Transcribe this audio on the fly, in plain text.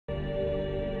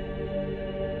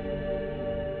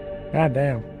God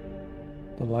damn.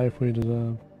 The life we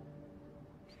deserve.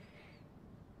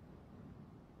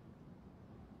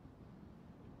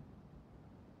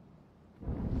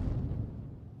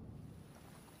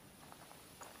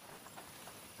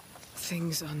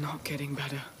 Things are not getting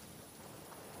better.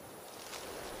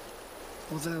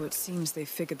 Although it seems they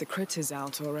figured the critters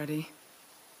out already.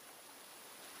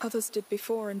 Others did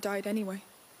before and died anyway.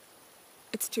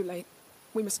 It's too late.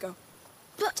 We must go.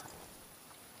 But...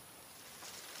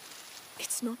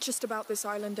 It's not just about this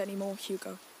island anymore,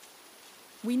 Hugo.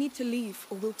 We need to leave,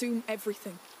 or we'll doom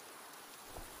everything.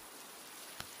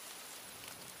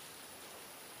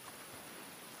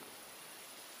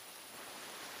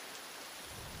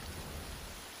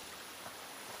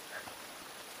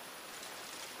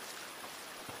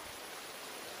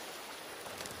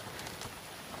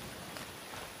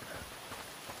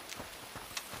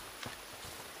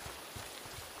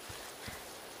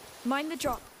 Mind the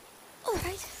drop. All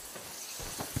right.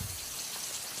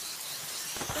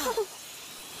 Oh.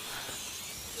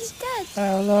 He's dead.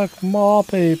 Oh look, more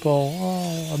people.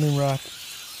 Oh, I mean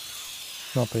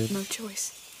rats. Not people. No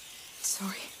choice.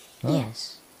 Sorry. Oh.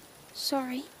 Yes.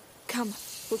 Sorry. Come,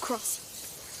 we'll cross.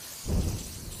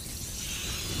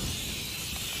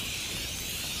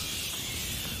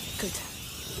 Good.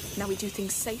 Now we do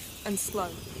things safe and slow.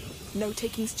 No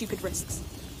taking stupid risks.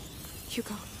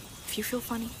 Hugo, if you feel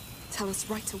funny, tell us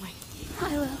right away.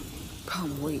 I will.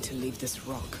 Can't wait to leave this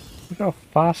rock. Look how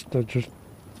fast they just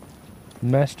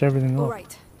messed everything up. All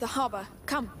right, the harbor.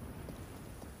 Come.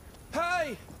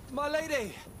 Hey, my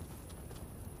lady!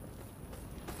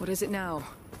 What is it now?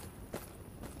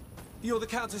 You're the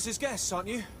Countess's guests, aren't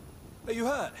you? Are you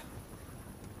hurt?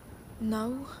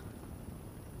 No.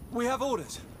 We have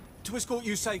orders to escort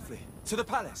you safely to the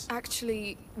palace.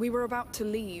 Actually, we were about to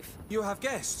leave. You have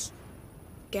guests.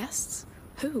 Guests?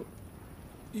 Who?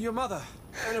 Your mother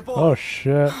and a boy. Oh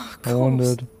shit, I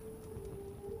wondered.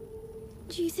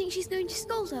 Do you think she's going to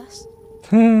scold us?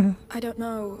 I don't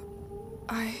know.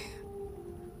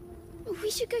 We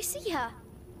should go see her.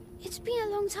 It's been a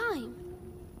long time.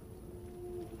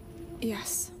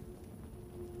 Yes.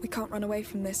 We can't run away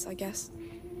from this, I guess.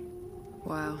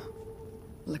 Wow.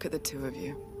 Look at the two of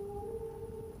you.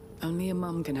 Only a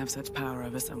mum can have such power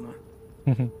over someone.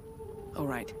 All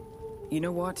right. You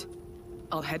know what?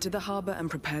 I'll head to the harbor and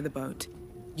prepare the boat.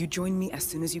 You join me as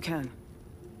soon as you can.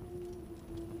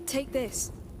 Take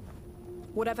this.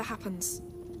 Whatever happens,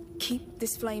 keep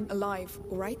this flame alive,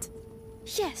 all right?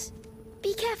 Yes.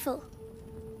 Be careful.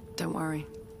 Don't worry.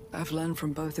 I've learned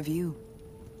from both of you.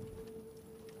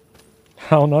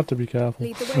 How not to be careful.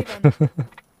 Lead the way then.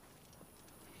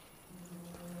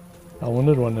 I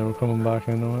wondered when they were coming back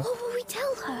anyway. What will we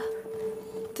tell her?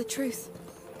 The truth.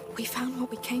 We found what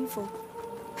we came for,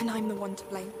 and I'm the one to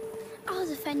blame. I'll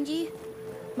defend you.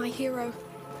 My hero.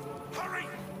 Hurry!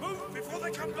 Move before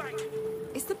they come back!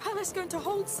 Is the palace going to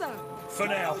hold, sir? For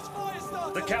now.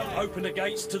 The Count opened the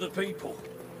gates to the people.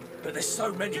 But there's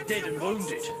so many dead and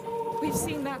wounded. We've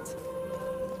seen that.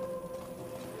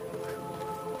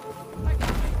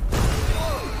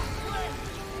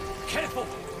 Careful!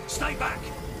 Stay back!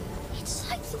 It's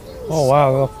like the one we Oh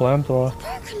wow, the flamethrower.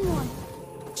 broken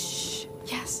one. Shh.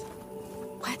 Yes.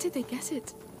 Where did they get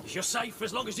it? You're safe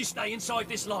as long as you stay inside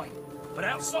this line. But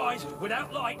outside,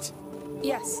 without light...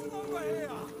 Yes.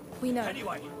 We know.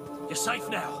 Anyway, you're safe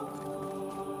now.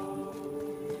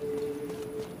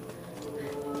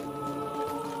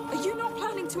 Are you not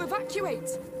planning to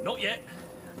evacuate? Not yet.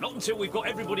 Not until we've got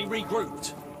everybody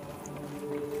regrouped.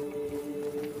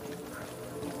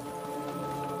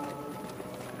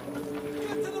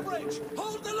 Get to the bridge!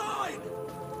 Hold the line!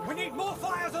 We need more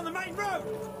fires on the main road!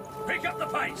 Pick up the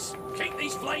pace. Keep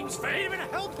these flames fed. Need a bit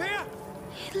of help here?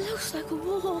 It looks like a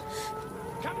war.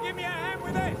 Come give me a hand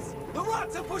with this! The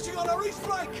rats are pushing on our east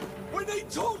flank! We need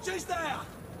torches there!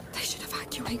 They should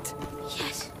evacuate.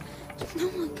 Yes. No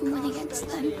one can win against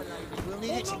them. We'll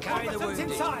need it to carry the wounded.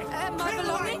 Inside. My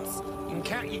belongings?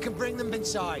 You can bring them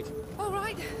inside. All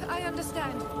right, I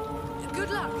understand. Good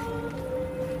luck.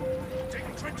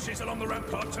 Dig trenches along the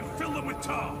ramparts and fill them with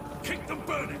tar. Keep them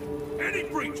burning. Any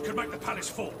breach could make the palace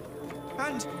fall.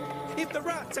 And if the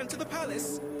rats enter the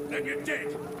palace? Then you're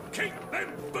dead. Keep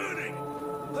them burning.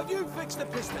 Have you fixed the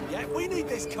piston yet? We need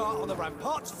this cart on the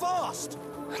ramparts fast!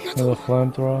 Another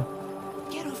flamethrower.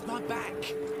 Get off my back.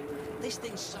 This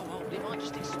thing's so old, it might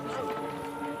just explode.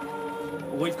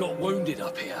 We've got wounded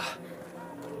up here.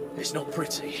 It's not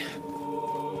pretty.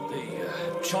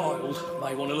 The child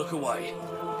may want to look away.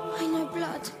 I know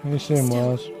blood. You see him, Still,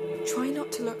 Waz. try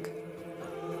not to look.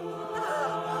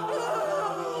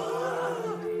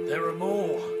 There are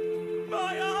more.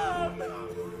 My arm!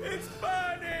 It's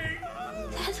burning!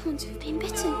 want to have been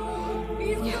bitten.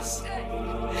 Yes.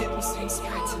 It will soon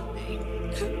spread.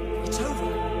 It's over.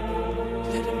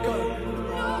 Let him go.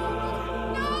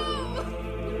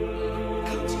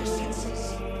 Come to your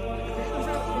senses. There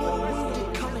are more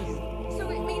wounded coming. So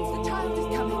it means the child is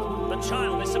coming. The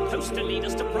child is supposed to lead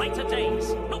us to brighter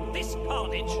days, not this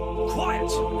carnage.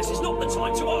 Quiet! This is not the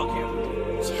time to argue.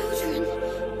 Children.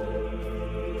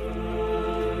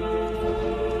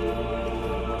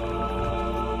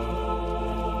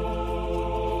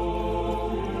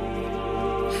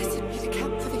 Has it been a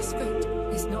camp for this food?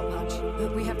 It's not much,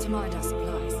 but we have to mind our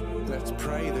supplies. Let's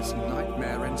pray this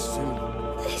nightmare ends soon.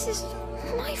 This is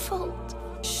my fault.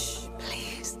 Shh,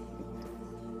 please.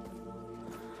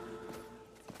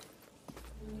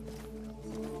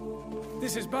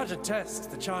 This is but a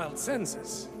test. The child's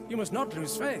senses. You must not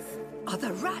lose faith. Are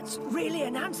the rats really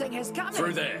announcing his coming?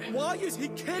 Through there. Why is he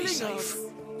killing us?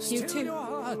 Still too. your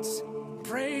hearts.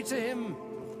 Pray to him.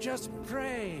 Just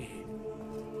pray.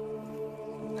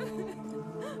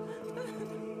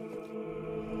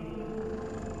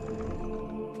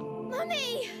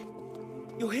 Mummy!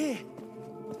 You're here.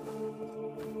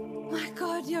 My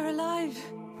God, you're alive.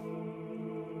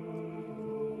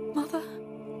 Mother,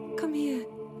 come here.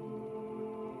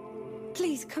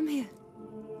 Please, come here.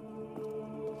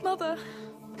 Mother.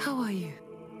 How are you?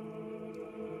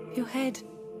 Your head.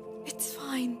 It's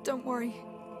fine, don't worry.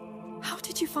 How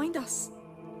did you find us?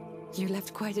 You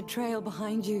left quite a trail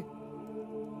behind you.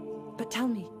 But tell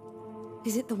me,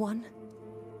 is it the one?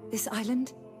 This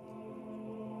island?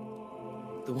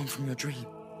 The one from your dream.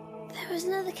 There was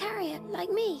another carrier, like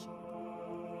me.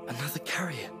 Another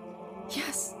carrier.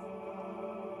 Yes.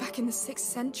 Back in the 6th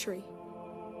century.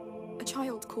 A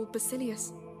child called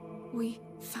Basilius. We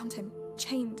found him,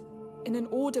 chained, in an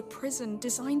order prison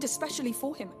designed especially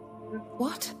for him.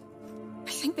 What?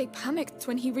 I think they panicked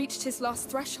when he reached his last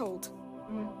threshold.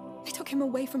 They took him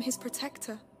away from his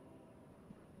protector.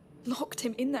 Locked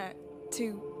him in there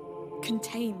to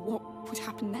contain what would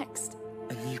happen next.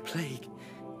 A new plague.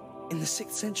 In the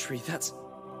 6th century, that's...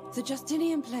 The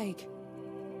Justinian plague.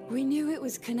 We knew it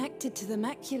was connected to the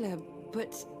macula,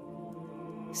 but...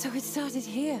 So it started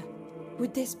here,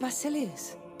 with this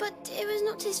Basilius. But it was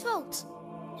not his fault.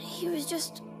 He was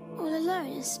just all alone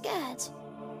and scared.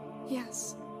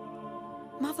 Yes.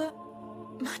 Mother,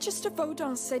 Magister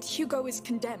Vaudin said Hugo is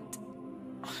condemned.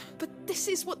 But this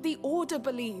is what the Order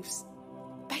believes,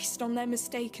 based on their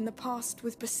mistake in the past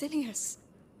with Basilius.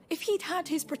 If he'd had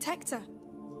his protector,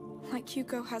 like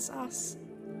Hugo has us,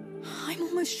 I'm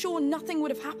almost sure nothing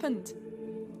would have happened.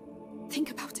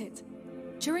 Think about it.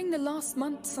 During the last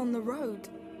months on the road,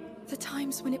 the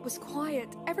times when it was quiet,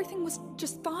 everything was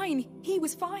just fine. He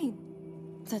was fine.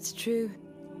 That's true.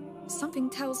 Something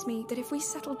tells me that if we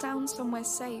settle down somewhere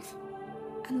safe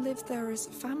and live there as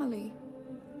a family,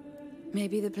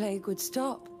 Maybe the plague would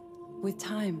stop, with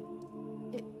time.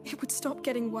 it would stop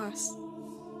getting worse.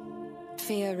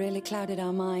 Fear really clouded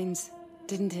our minds,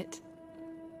 didn't it?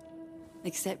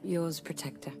 Except yours,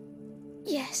 Protector.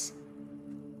 Yes.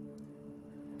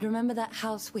 Remember that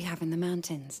house we have in the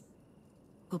mountains?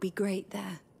 We'll be great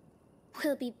there.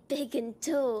 We'll be big and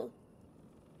tall.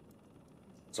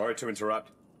 Sorry to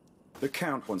interrupt. The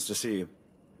Count wants to see you.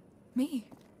 Me?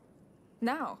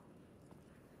 Now?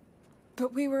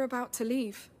 But we were about to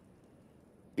leave.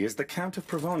 He is the Count of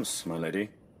Provence, my lady.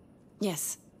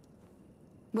 Yes.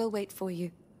 We'll wait for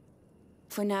you.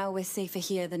 For now, we're safer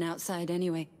here than outside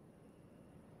anyway.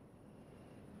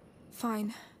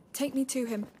 Fine. Take me to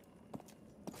him.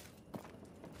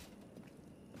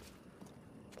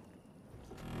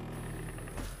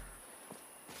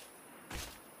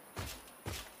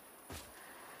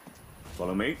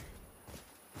 Follow me.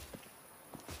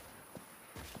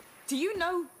 Do you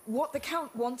know what the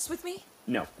Count wants with me?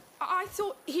 No. I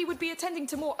thought he would be attending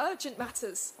to more urgent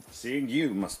matters. Seeing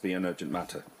you must be an urgent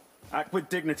matter. Act with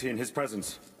dignity in his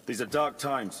presence. These are dark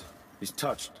times. He's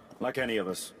touched, like any of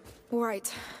us. All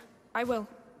right. I will.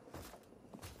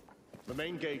 The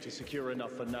main gate is secure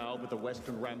enough for now, but the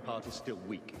western rampart is still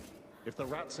weak. If the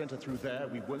rats enter through there,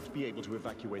 we won't be able to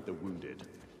evacuate the wounded.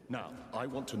 Now, I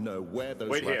want to know where those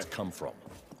Wait rats here. come from.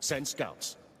 Send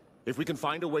scouts. If we can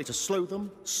find a way to slow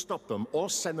them, stop them, or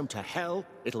send them to hell,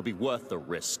 it'll be worth the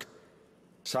risk.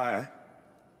 Sire,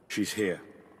 she's here.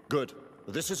 Good.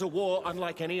 This is a war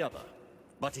unlike any other.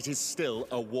 But it is still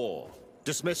a war.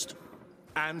 Dismissed.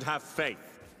 And have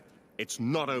faith. It's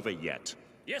not over yet.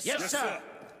 Yes, Yes, sir.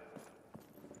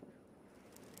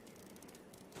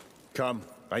 Come,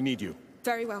 I need you.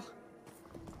 Very well.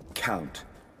 Count.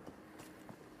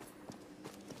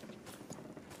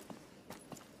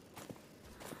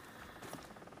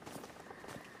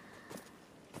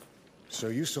 So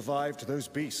you survived those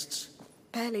beasts?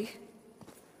 Barely.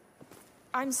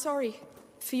 I'm sorry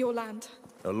for your land.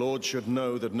 A lord should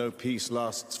know that no peace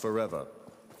lasts forever.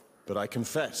 But I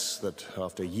confess that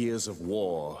after years of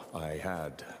war, I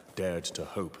had dared to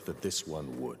hope that this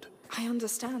one would. I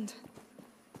understand.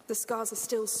 The scars are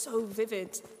still so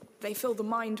vivid. They fill the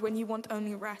mind when you want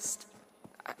only rest.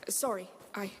 Sorry,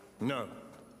 No.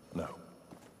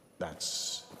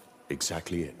 That's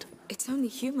exactly it. It's only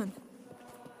human.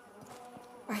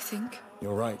 I think.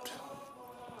 You're right.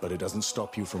 But it doesn't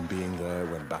stop you from being there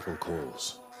when battle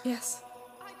calls. Yes.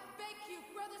 I beg you,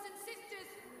 brothers and sisters,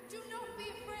 do not be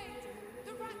afraid.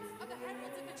 The rats are the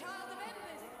heralds of the Child of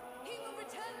Embers. He will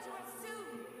return to us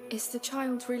soon. Is the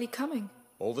child really coming?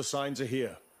 All the signs are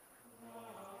here.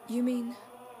 You mean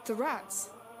the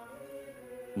rats?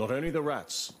 Not only the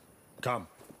rats. Come.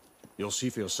 You'll see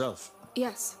for yourself.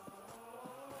 Yes.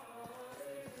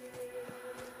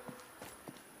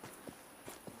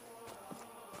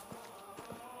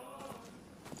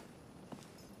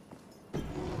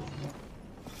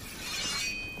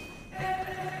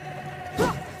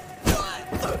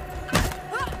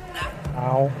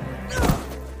 Ow.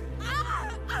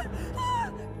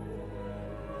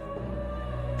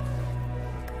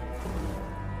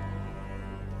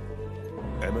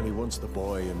 Emily wants the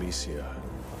boy, Amicia.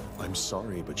 I'm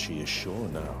sorry, but she is sure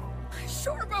now.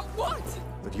 Sure about what?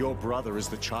 That your brother is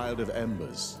the Child of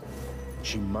Embers.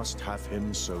 She must have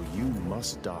him, so you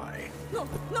must die. No,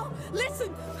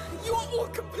 listen! You're all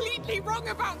completely wrong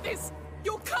about this!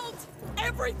 Your cult,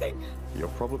 everything! You're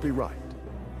probably right.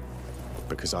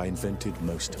 Because I invented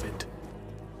most of it.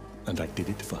 And I did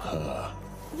it for her.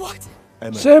 What?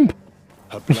 Emily, Simp!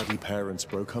 her bloody parents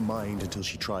broke her mind until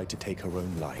she tried to take her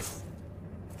own life.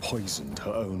 Poisoned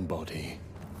her own body.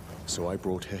 So I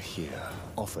brought her here,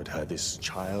 offered her this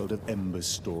Child of Embers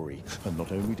story, and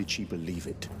not only did she believe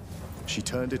it, she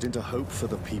turned it into hope for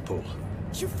the people.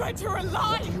 You fed her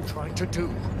alive! What are you trying to do?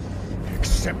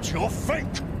 Accept your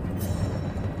fate!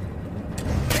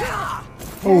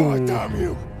 Oh, damn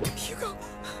you! Hugo,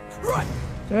 run!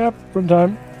 Yep, run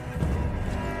time.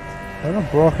 I got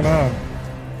a broken arm.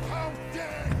 How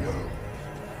dare you!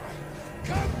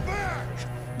 Come back!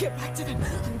 Get back to them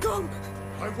and go!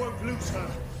 I won't lose her.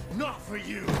 Not for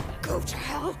you. Go to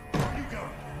hell! You go.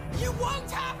 You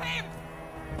won't have him!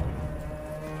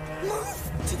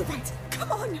 Move to the right.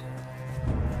 Come on!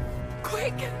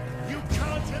 Quick! You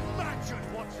can't imagine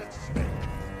what's at stake.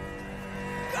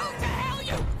 Go to hell,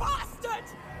 you bastard!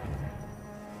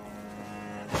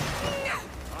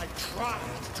 I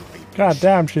tried to be. God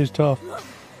damn, she's tough.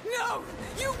 No!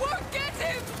 You won't get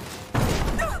him!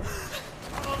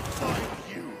 I'll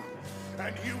find you,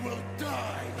 and you will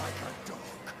die like a dog.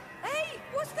 Hey!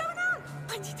 What's going on?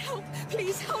 I need help.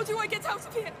 Please, how do I get out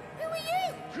of here? Who are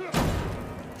you?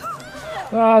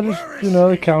 Just,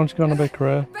 the count's gone a bit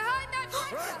crazy. Behind that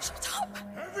tractor! Shut up!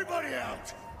 Everybody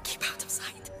out! Keep out of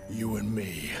sight. You and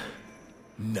me.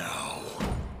 Now.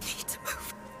 Need to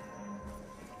move.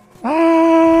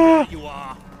 Ah! You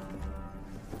are.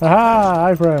 Aha!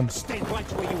 Hi, friend. Stay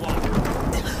right where you are.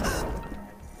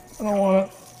 I don't want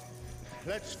it.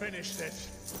 Let's finish this.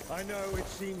 I know it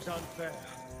seems unfair,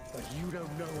 but you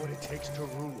don't know what it takes to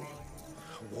rule.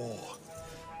 War.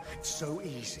 It's so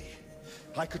easy.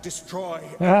 I could destroy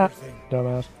everything.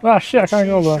 Dumbass. Ah, shit, I can't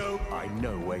go there. I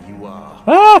know where you are.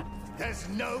 Ah! There's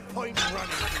no point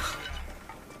running.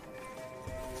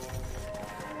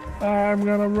 I'm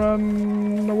gonna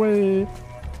run away.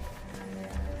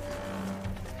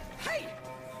 Hey!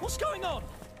 What's going on?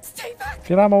 Stay back!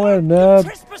 Get out of my way, Ned.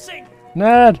 Trespassing!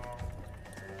 Ned!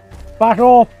 Back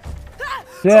off!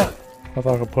 Yeah. I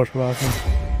thought I could push past him.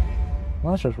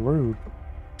 Well, that's just rude.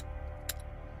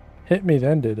 Hit me,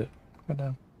 then did it. God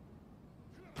damn.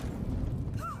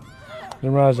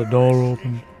 Didn't realize the door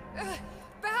opened.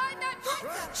 Behind that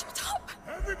tractor! Shut up!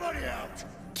 Everybody out!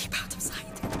 Keep out of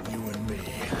sight. You and me.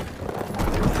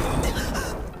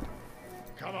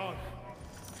 Come on.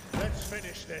 Let's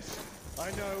finish this.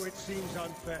 I know it seems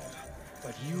unfair,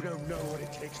 but you don't know what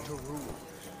it takes to rule.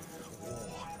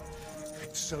 War.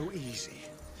 It's so easy.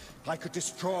 I could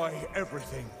destroy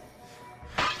everything.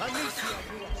 Amicia,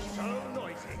 you are so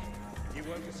noisy. You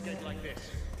won't escape like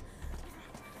this.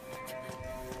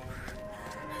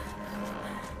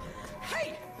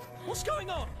 Hey! What's going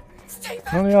on? Stay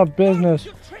back! None of your business.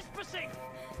 You're trespassing!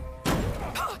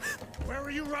 Where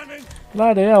are you running?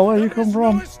 Bloody hell, where you come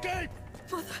from? No escape!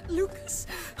 Mother, Lucas,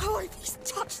 how have you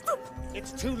touched them?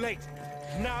 It's too late.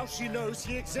 Now she knows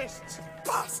he exists.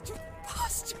 Bastard!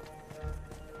 Bastard!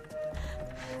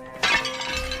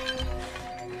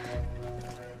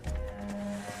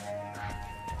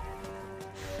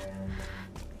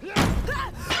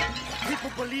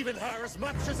 believe in her as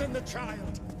much as in the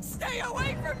child. Stay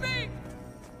away from me!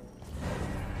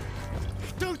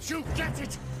 Don't you get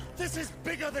it? This is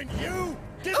bigger than you!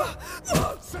 Give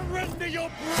up! Surrender your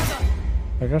brother!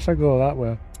 I guess I go that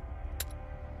way.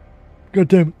 God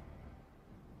damn it.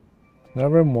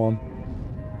 Never in one.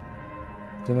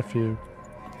 It's in a few.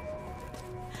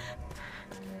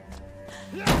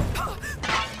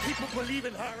 People believe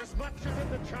in her as much as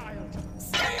in the child.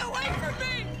 Stay away from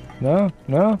me! No,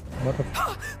 no. What the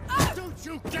Don't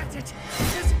you get it?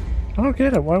 I don't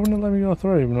get it. Why wouldn't it let me go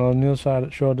through even though on the other side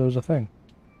it showed there was a thing?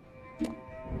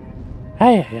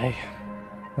 Hey, hey.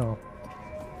 Oh.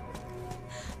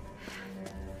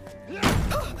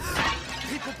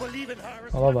 People believe in her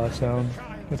as I love that sound.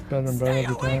 It's better and better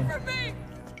every time.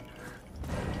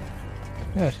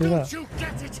 Yeah, see that? Don't you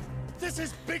get it? This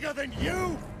is bigger than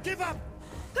you! Give up!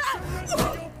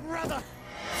 Surrender your brother!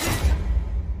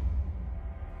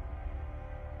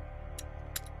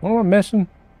 What am I missing?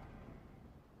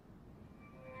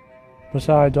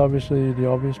 Besides, obviously, the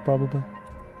obvious, probably.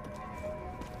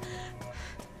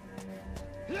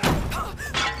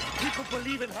 People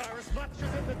believe in her as much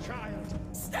as in the child.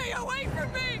 Stay away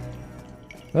from me!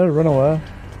 Let's run away.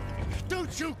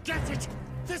 Don't you get it?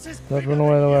 This is Let's run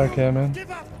away the way I came in. Give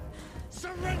up!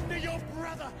 Surrender your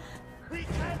brother! We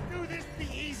can't do this the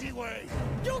easy way!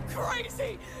 You're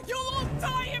crazy! You'll all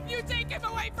die if you take him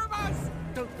away from us!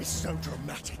 Don't be so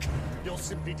dramatic. You'll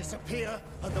simply disappear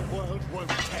and the world won't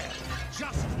care.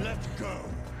 Just let go.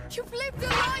 You've lived a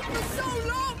life for so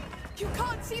long! You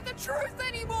can't see the truth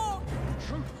anymore!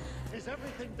 Truth is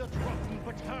everything that's rotten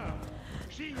but her.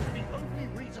 She's the only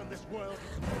reason this world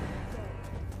is moving on.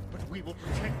 But we will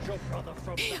protect your brother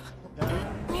from that.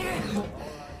 Alright,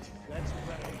 let's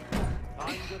play.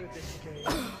 I'm good at this game.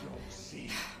 You'll see.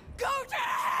 Go to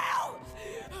hell!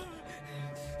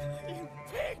 You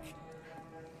pig!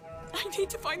 I need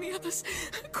to find the others.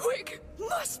 Quick!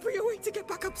 Must be a way to get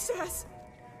back upstairs.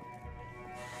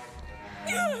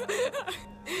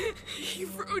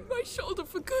 You've ruined my shoulder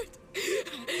for good.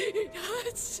 It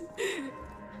hurts.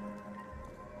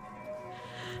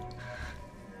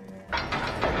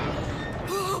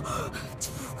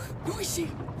 Noisy.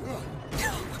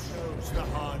 Chose the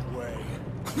hard way.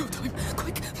 No time.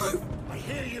 Quick, move. I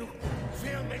hear you.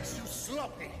 Fear makes you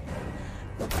sloppy.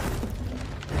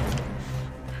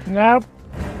 Nope.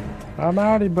 I'm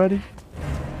outie, buddy.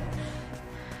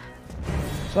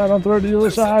 Slide on through to the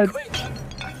other side.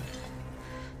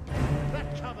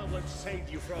 That cover won't save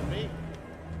you from me.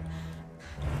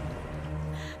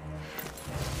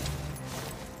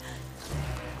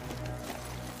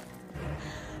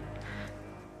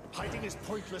 Hiding is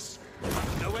pointless.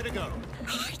 Nowhere to go.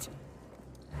 Right.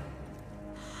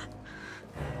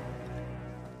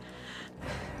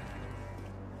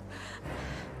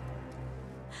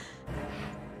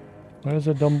 Where's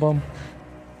the dumb bum?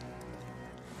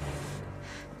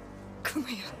 Come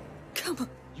here. Come on.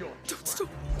 Don't stop.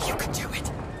 You can do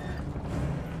it.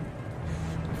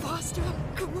 Faster.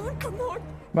 Come on, come on.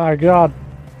 My God.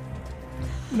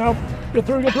 Nope. Get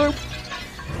through, get through.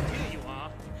 Here you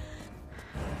are.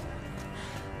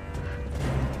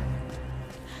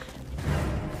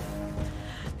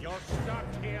 You're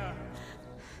stuck here.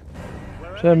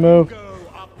 Wherever Said move. you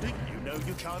go up, you know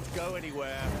you can't go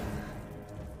anywhere.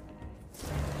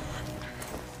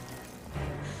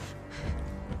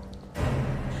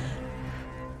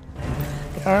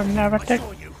 I'll never take.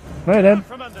 Saw you. No, you did.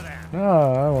 From under there. No,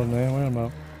 I wasn't there. Wait a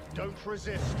minute. Don't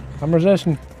resist. I'm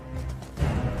resisting.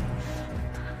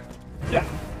 Yeah.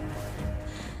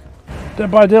 Dead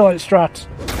by daylight strats.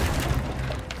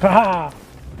 Haha.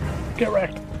 Get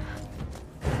wrecked.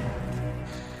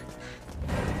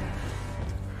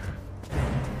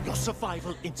 Your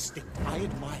survival instinct, I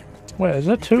admire it. Wait, is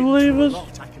there You've two been through levers? A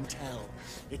lot, I can tell.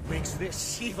 It makes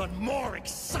this even more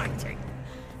exciting.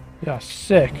 Yeah,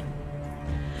 sick.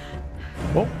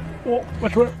 Oh, oh,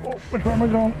 which way? Oh, which way am I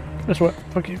going? This way.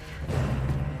 Fuck you.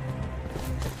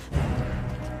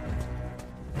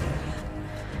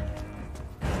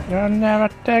 You'll never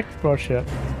take bullshit.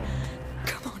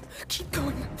 Come on, keep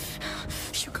going.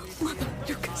 You go, Mother,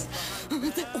 Lucas.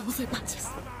 They're all that matters.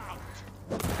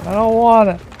 I don't want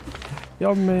it.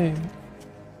 You're mean.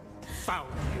 Found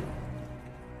you.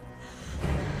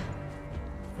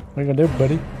 What are you gonna do,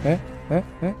 buddy?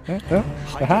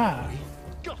 Aha!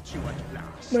 Got you at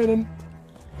last. Made him.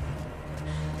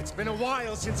 It's been a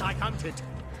while since I hunted.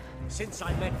 Since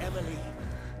I met Emily.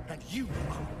 And you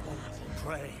are a wonderful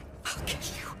prey. I'll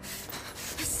get you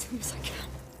as soon as I can.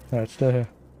 Alright, stay here.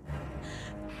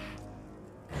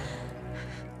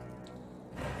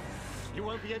 You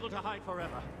won't be able to hide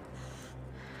forever.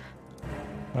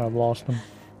 I've lost him.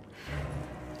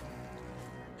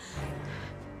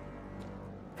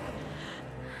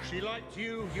 She liked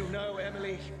you, you know,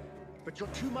 Emily. But you're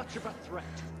too much of a threat.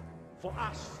 For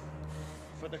us.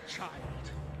 For the child.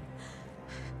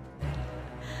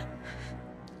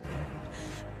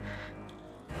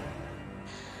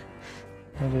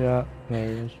 Where's he at? There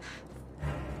he is.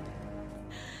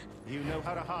 You know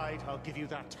how to hide, I'll give you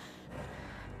that.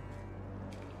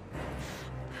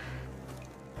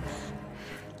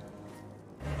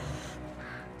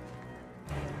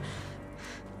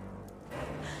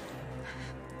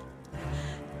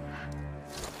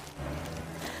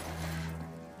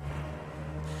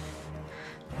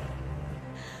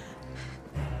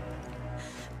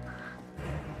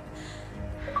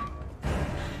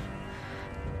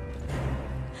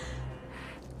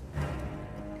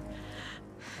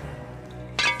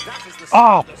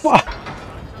 Oh, fuck!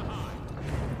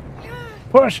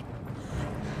 Push!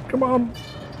 Come on!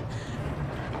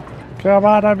 Come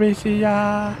on,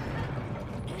 Amicia!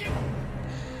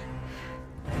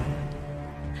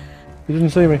 He doesn't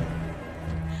see me.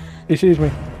 He sees me.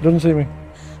 He doesn't see me.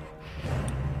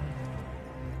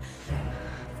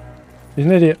 He's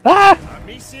an idiot. Ah!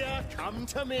 Amicia, come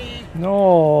to me!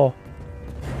 No!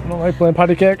 I don't like playing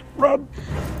patty cake. Run!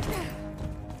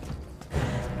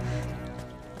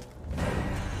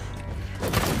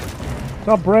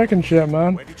 Stop breaking shit,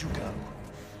 man. Where did you go?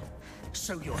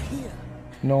 So you're here?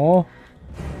 No.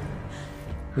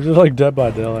 He's just like Dead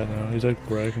by Daylight now. He's like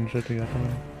breaking shit together.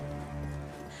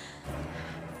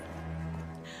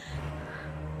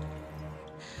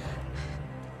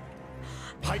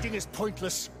 Hiding is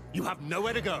pointless. You have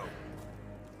nowhere to go.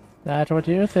 That's what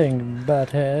you think,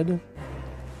 butthead.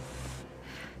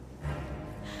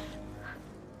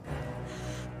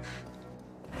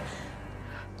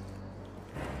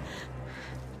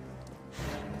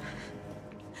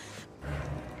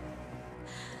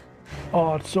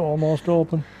 Oh, it's almost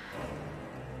open.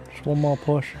 Just one more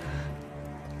push.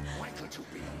 Why could you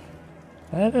be?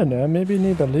 I don't know, maybe you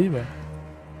need a lever.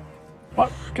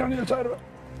 What? Get on the other side of it.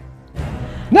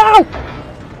 No!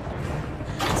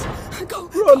 Go!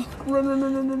 Run! Run, run,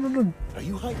 run, run, run, run. Are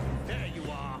you hiding? There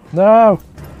you are. No!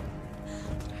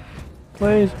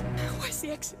 Please. Where's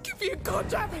the exit? Give me a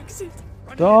goddamn exit!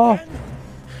 Door!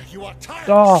 You are tired.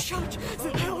 Door! Shut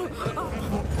the hell up!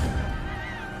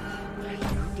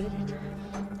 You did it.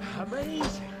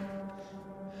 Amazing.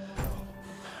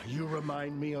 You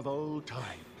remind me of old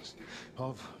times.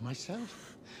 Of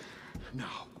myself.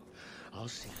 Now, I'll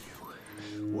see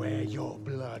you where your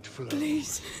blood flows.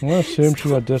 Please. I'm gonna assume she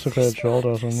got dislocated shoulder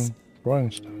or something.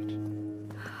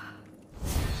 Rhinestone.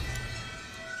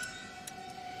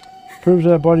 Proves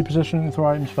her body positioning through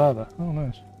items further. Oh,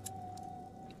 nice.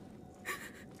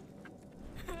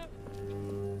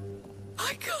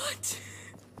 I can't.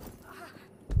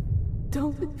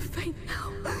 Don't faint now.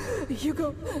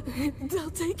 Hugo, they'll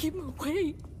take him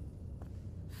away.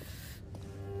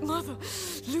 Mother,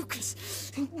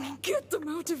 Lucas, get them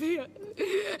out of here.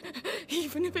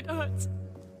 Even if it hurts.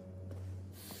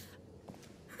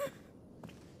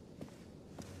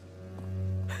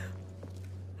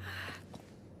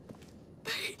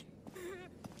 Pain.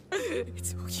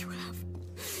 It's all you have.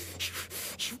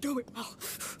 You know it well.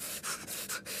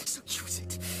 So use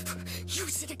it.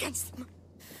 Use it against them.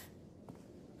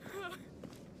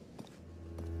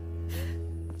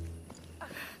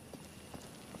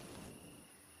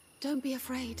 Don't be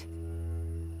afraid.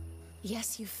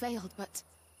 Yes, you failed, but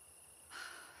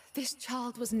this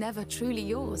child was never truly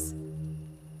yours.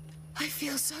 I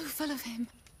feel so full of him.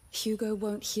 Hugo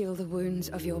won't heal the wounds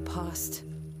of your past.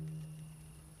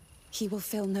 He will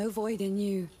fill no void in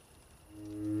you.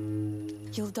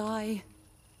 You'll die.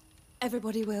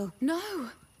 Everybody will. No!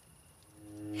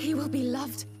 He will be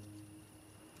loved.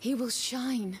 He will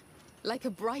shine like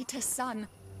a brighter sun.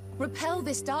 Repel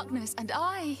this darkness, and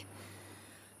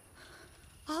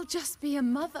I'll just be a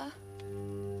mother,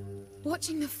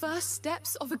 watching the first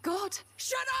steps of a god.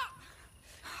 Shut up!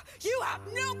 You have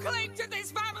no claim to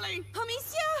this family!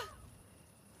 Amicia!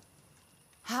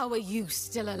 How are you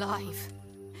still alive?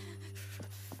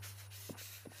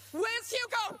 Where's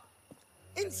Hugo?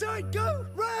 Inside, go!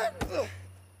 Run!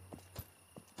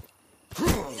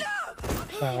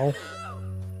 Ow.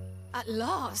 At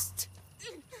last.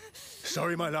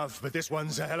 Sorry, my love, but this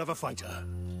one's a hell of a fighter.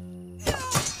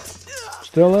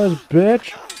 Still is,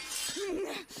 bitch.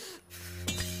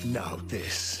 Now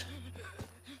this.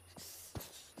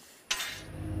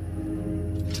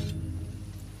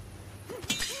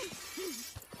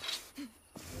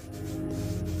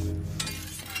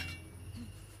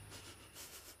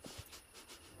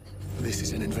 This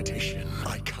is an invitation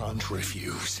I can't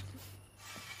refuse.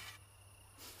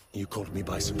 You caught me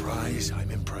by surprise,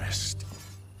 I'm impressed.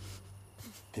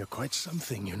 You're quite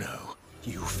something, you know.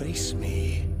 You face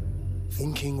me,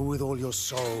 thinking with all your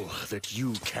soul that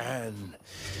you can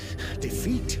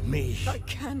defeat me. I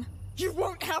can. You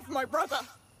won't have my brother.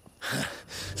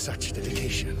 Such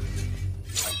dedication.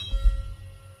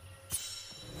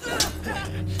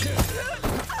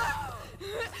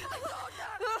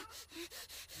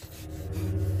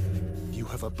 You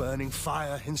have a burning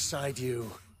fire inside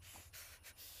you.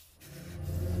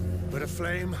 But a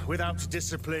flame without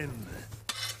discipline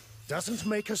doesn't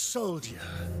make a soldier.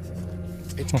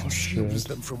 It consumes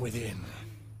them from within.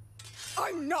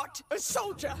 I'm not a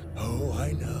soldier! Oh,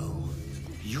 I know.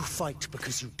 You fight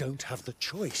because you don't have the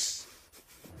choice.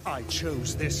 I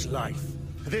chose this life.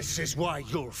 This is why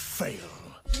you'll fail.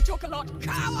 You talk a lot,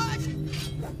 coward!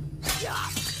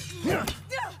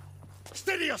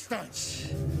 Steady your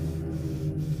stance!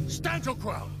 Stand your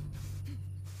ground!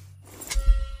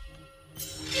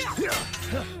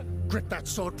 Grip that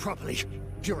sword properly.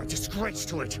 You're a disgrace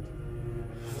to it.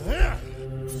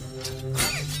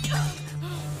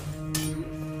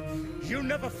 You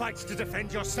never fight to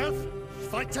defend yourself.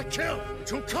 Fight to kill,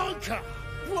 to conquer.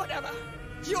 Whatever.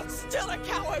 You're still a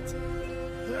coward.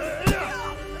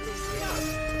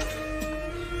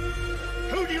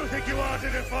 Who do you think you are to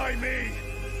defy me?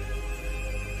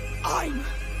 I'm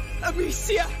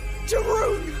Amicia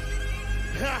Daroon.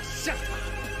 Shut up.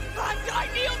 And I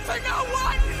kneel to no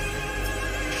one!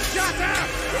 Shut up!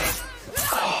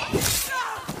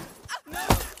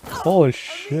 Holy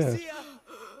shit.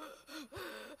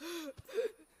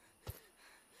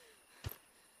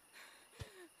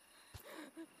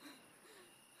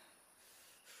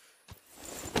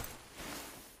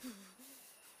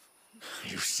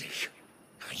 You see,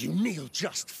 you kneel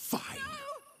just fine.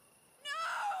 No!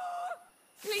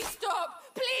 Please stop!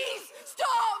 Please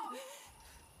stop!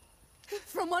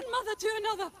 From one mother to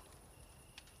another.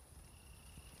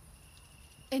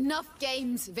 Enough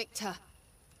games, Victor.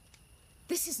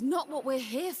 This is not what we're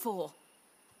here for.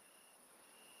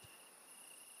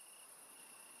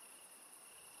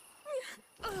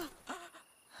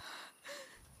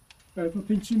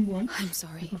 I'm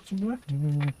sorry.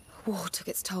 War took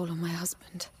its toll on my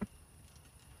husband.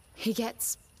 He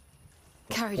gets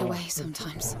carried away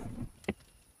sometimes.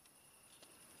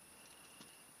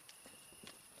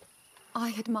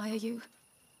 I admire you.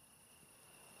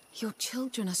 Your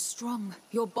children are strong.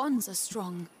 Your bonds are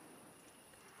strong.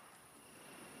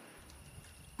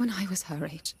 When I was her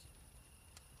age,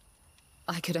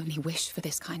 I could only wish for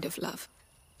this kind of love.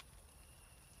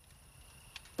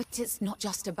 But it's not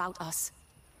just about us.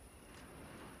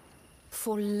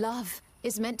 For love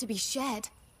is meant to be shared,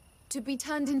 to be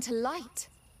turned into light.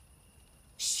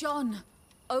 Shone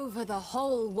over the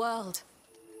whole world.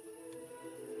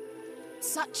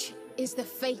 Such is the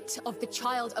fate of the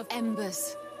Child of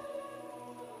Embers.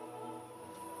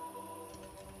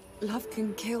 Love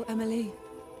can kill Emily.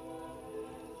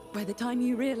 By the time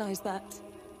you realize that,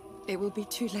 it will be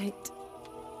too late.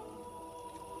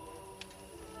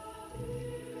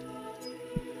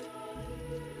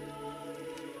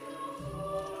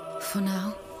 For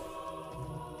now,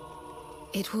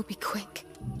 it will be quick.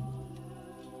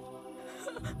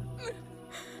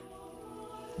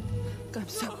 I'm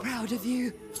so proud of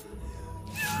you.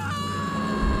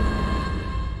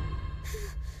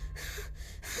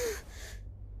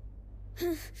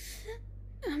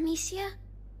 Amicia?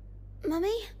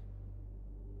 Mummy?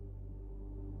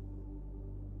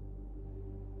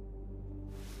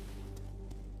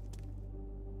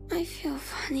 I feel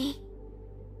funny.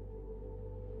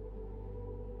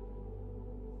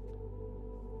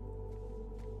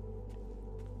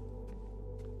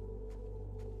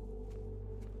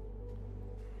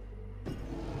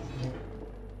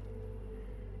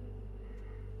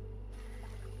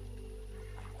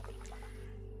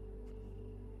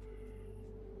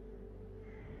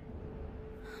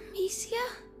 Amicia?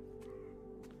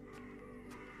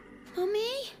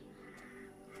 Mummy?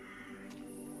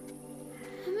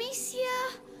 Amicia?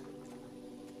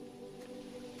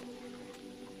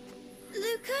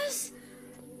 Lucas?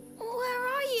 Where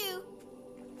are you?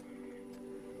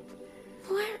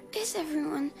 Where is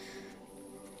everyone?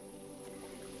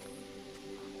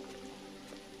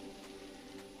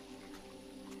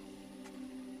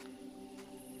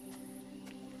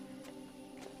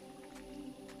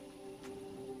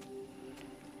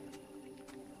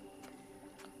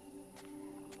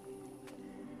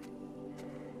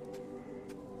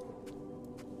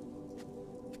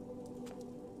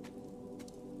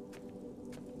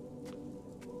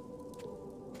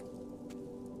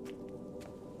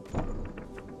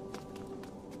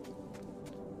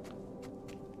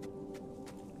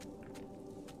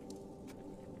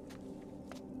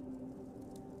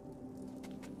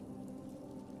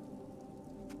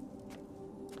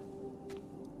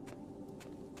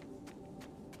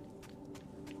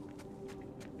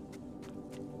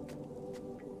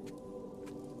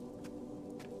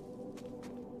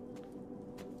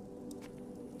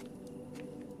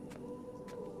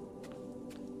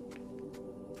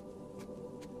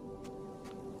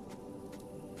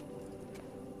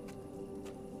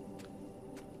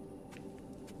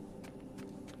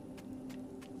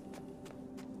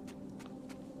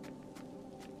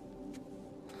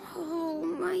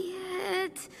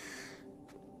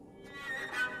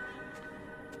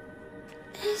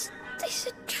 this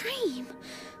a dream?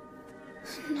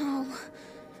 No,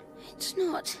 it's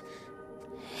not.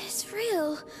 It's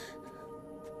real.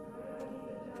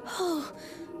 Oh,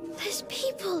 there's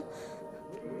people.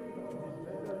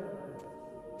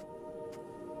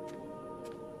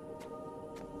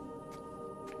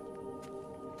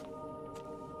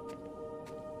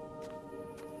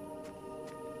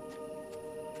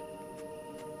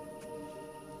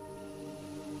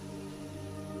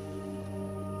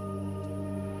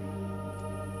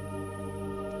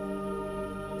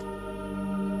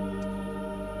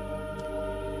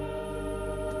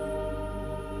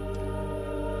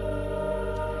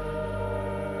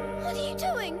 What are you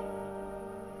doing?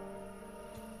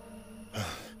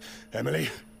 Emily?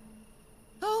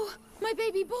 Oh, my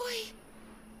baby boy.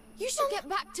 You should get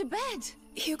back to bed.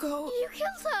 Hugo. You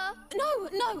killed her. No,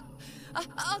 no.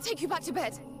 I'll take you back to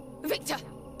bed. Victor,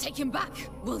 take him back,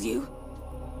 will you?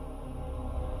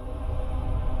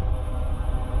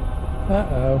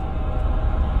 Uh-oh.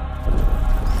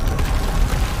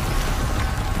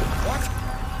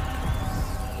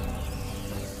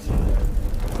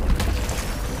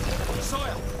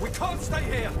 Sire, we can't stay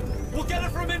here. We'll get her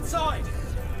from inside.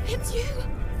 It's you.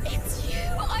 It's you.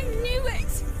 I knew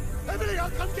it. Emily, I'll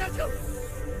come get you.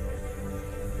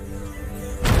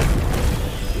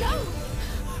 No.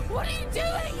 What are you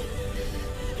doing?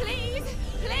 Please,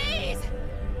 please.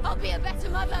 I'll be a better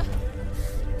mother.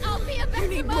 I'll be a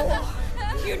better mother.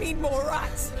 More. You need more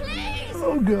rats. Please.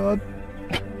 Oh god.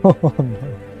 Oh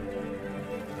no.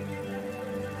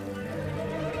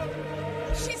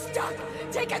 She's stuck.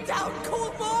 Take her down.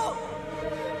 Call more.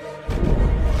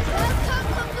 Welcome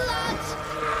for blood.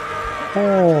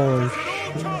 Oh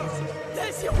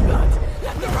There's your blood.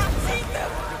 Let the rats eat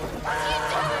them. What are you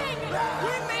doing?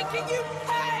 We're making you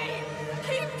pay.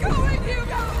 Keep going,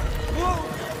 Hugo. Whoa!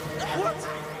 What?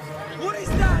 What is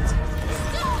that?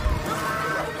 Stop.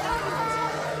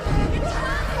 It's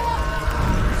happening.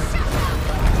 Shut up.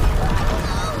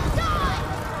 Die.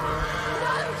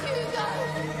 No, Hugo.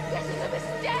 This is a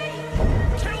mistake.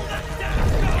 Kill that damn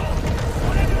girl!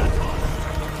 Whatever the cost!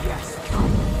 Yes.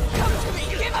 Come to me.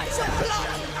 Give us your blood.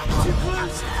 Too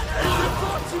close! You're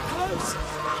far too close!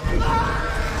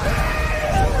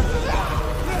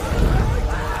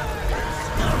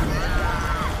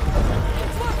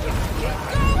 It's working. Keep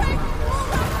going. More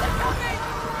rats are coming.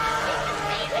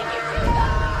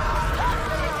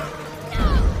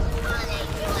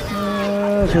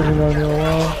 this isn't going to go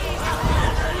well.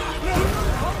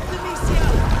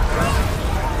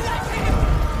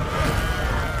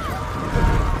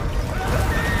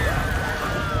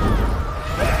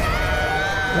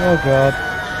 Oh god.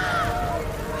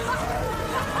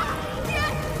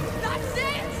 Yes, that's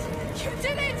it. You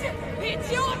did it. It's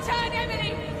your turn,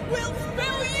 Emily. We'll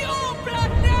spill your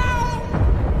blood now.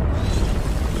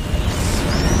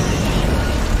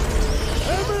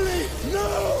 Emily! No!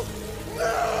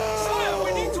 No! Sire,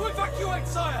 we need to evacuate,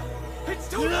 sire! It's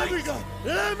too late! Let me go!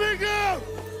 Let me go!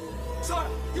 Sire,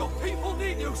 your people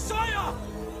need you, sire!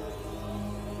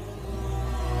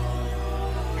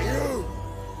 You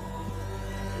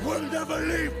will never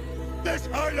leave this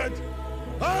island!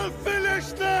 I'll finish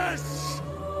this!